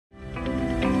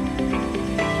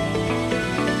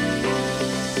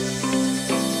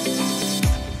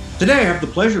Today, I have the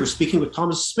pleasure of speaking with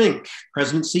Thomas Smeenk,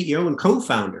 President, CEO, and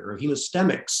co-founder of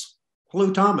Hemostemix.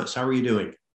 Hello, Thomas. How are you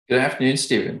doing? Good afternoon,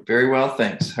 Stephen. Very well,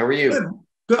 thanks. How are you? Good.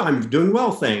 Good. I'm doing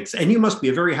well, thanks. And you must be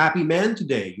a very happy man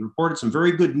today. You reported some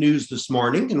very good news this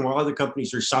morning, and while other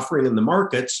companies are suffering in the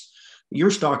markets,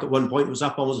 your stock at one point was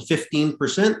up almost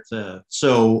 15%.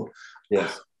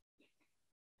 Yes.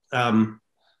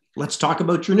 Let's talk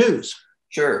about your news.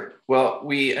 Sure. Well,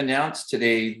 we announced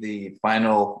today the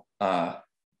final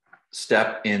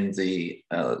step in the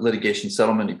litigation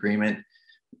settlement agreement.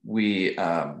 We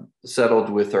settled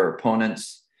with our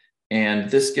opponents, and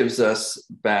this gives us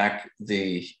back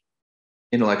the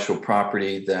intellectual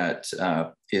property that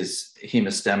is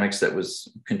Hemostemix that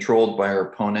was controlled by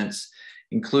our opponents,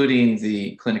 including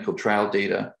the clinical trial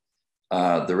data,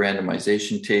 the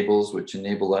randomization tables, which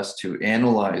enable us to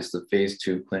analyze the phase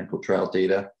 2 clinical trial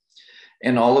data,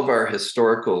 and all of our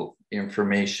historical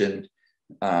information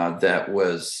that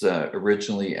was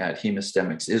originally at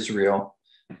Hemostemix Israel,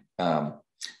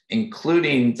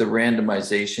 including the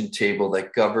randomization table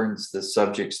that governs the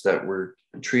subjects that were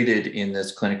treated in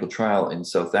this clinical trial in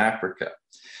South Africa.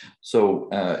 So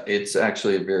it's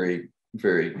actually a very,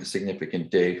 very significant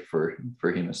day for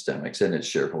Hemostemix and its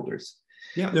shareholders.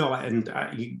 Yeah, no, and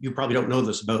you probably don't know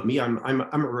this about me. I'm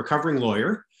a recovering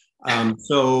lawyer.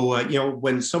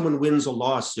 When someone wins a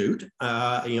lawsuit,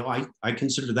 I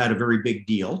consider that a very big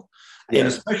deal. Yes. And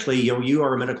especially, you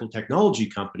are a medical technology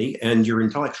company and your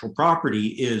intellectual property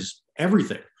is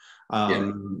everything.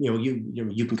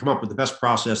 You can come up with the best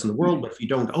process in the world, but if you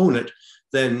don't own it,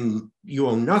 then you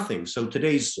own nothing. So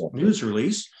today's news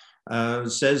release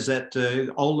says that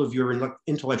all of your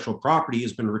intellectual property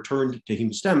has been returned to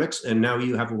Hemostemix, and now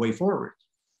you have a way forward.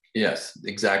 Yes,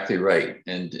 exactly right.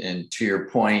 And to your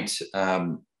point,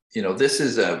 this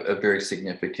is a very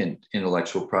significant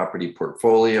intellectual property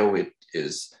portfolio. It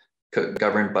is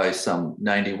governed by some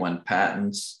 91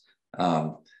 patents.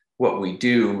 What we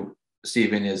do,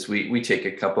 Stephen, is we take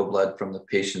a cup of blood from the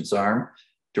patient's arm,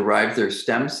 derive their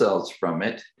stem cells from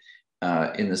it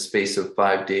in the space of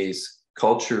 5 days,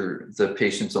 culture the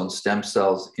patient's own stem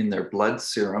cells in their blood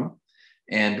serum,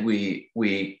 and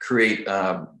we create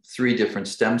 3 different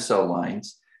stem cell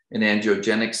lines: an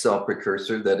angiogenic cell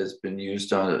precursor that has been used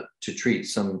to treat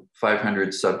some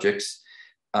 500 subjects,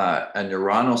 a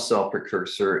neuronal cell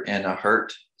precursor, and a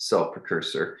heart cell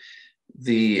precursor.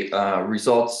 The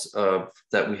results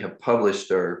that we have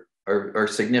published are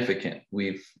significant.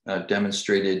 We've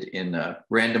demonstrated in a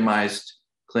randomized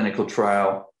clinical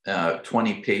trial,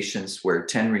 20 patients where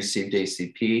 10 received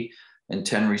ACP and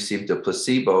 10 received a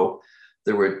placebo.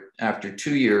 There were, after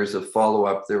 2 years of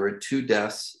follow-up, there were 2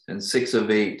 deaths and 6 of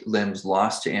 8 limbs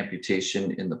lost to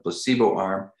amputation in the placebo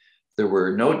arm. There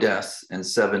were no deaths and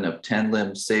 7 of 10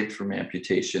 limbs saved from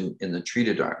amputation in the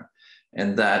treated arm.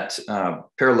 And that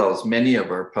parallels many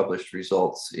of our published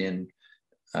results in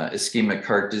ischemic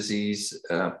heart disease,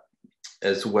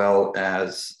 as well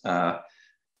as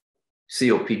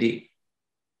COPD.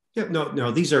 Yeah,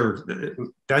 no, those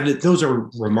are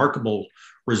remarkable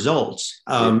results,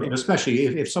 and especially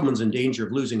if someone's in danger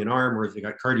of losing an arm, or if they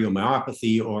got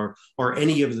cardiomyopathy, or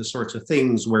any of the sorts of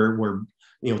things where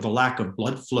the lack of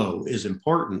blood flow is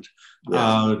important.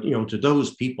 Yes. To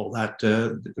those people, that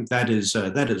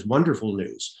is wonderful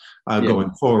news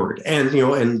going forward. And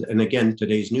and again,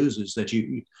 today's news is that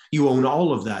you own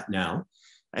all of that now.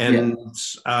 And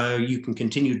you can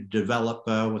continue to develop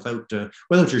without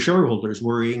your shareholders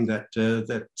worrying that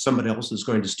somebody else is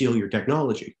going to steal your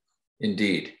technology.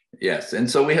 Indeed, yes. And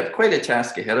so we have quite a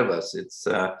task ahead of us. It's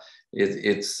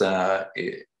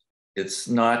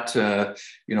not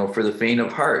for the faint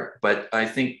of heart. But I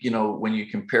think when you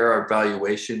compare our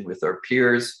valuation with our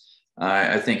peers,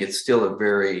 I think it's still a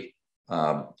very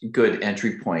good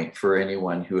entry point for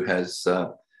anyone who has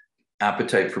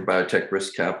appetite for biotech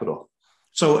risk capital.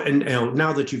 So, and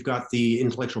now that you've got the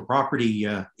intellectual property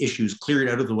issues cleared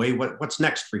out of the way, what's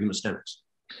next for Hemostemix?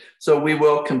 So we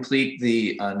will complete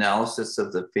the analysis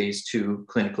of the phase 2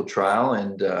 clinical trial,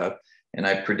 and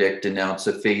I predict announce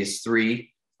a phase 3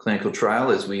 clinical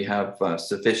trial as we have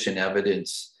sufficient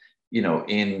evidence,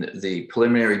 in the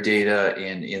preliminary data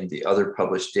and in the other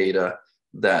published data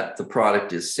that the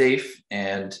product is safe.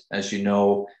 And as you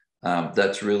know,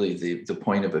 that's really the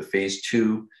point of a phase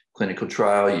 2 clinical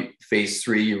trial. Phase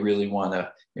 3, you really want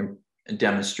to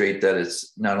demonstrate that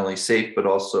it's not only safe, but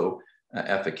also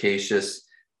efficacious.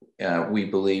 We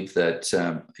believe that,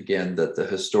 again, that the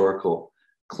historical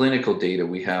clinical data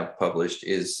we have published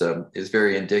is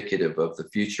very indicative of the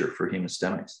future for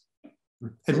Hemostemix.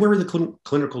 And where are the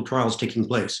clinical trials taking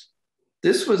place?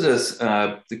 This was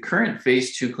the current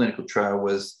phase 2 clinical trial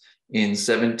was in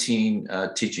 17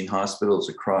 teaching hospitals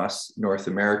across North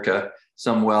America,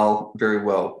 some very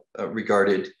well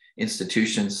regarded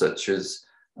institutions such as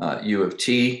U of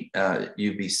T,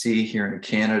 UBC here in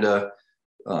Canada,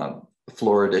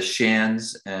 Florida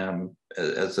Shands,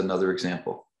 as another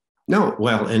example. No,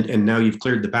 well, and now you've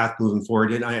cleared the path moving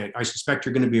forward, and I suspect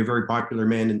you're going to be a very popular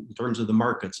man in terms of the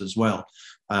markets as well,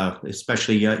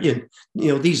 especially in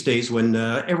these days when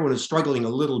everyone is struggling a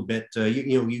little bit.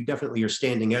 You definitely are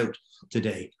standing out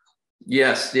today.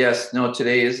 Yes. No,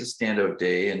 today is a standout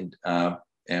day,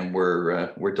 and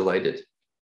we're delighted.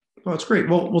 Well, that's great.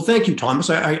 Well, thank you, Thomas.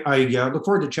 I look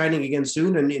forward to chatting again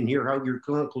soon and hear how your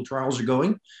clinical trials are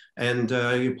going. And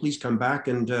you please come back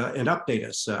and update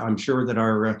us. I'm sure that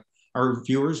our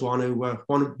viewers want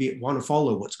to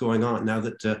follow what's going on now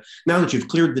that you've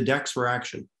cleared the decks for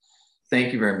action.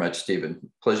 Thank you very much,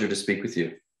 Stephen. Pleasure to speak with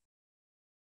you.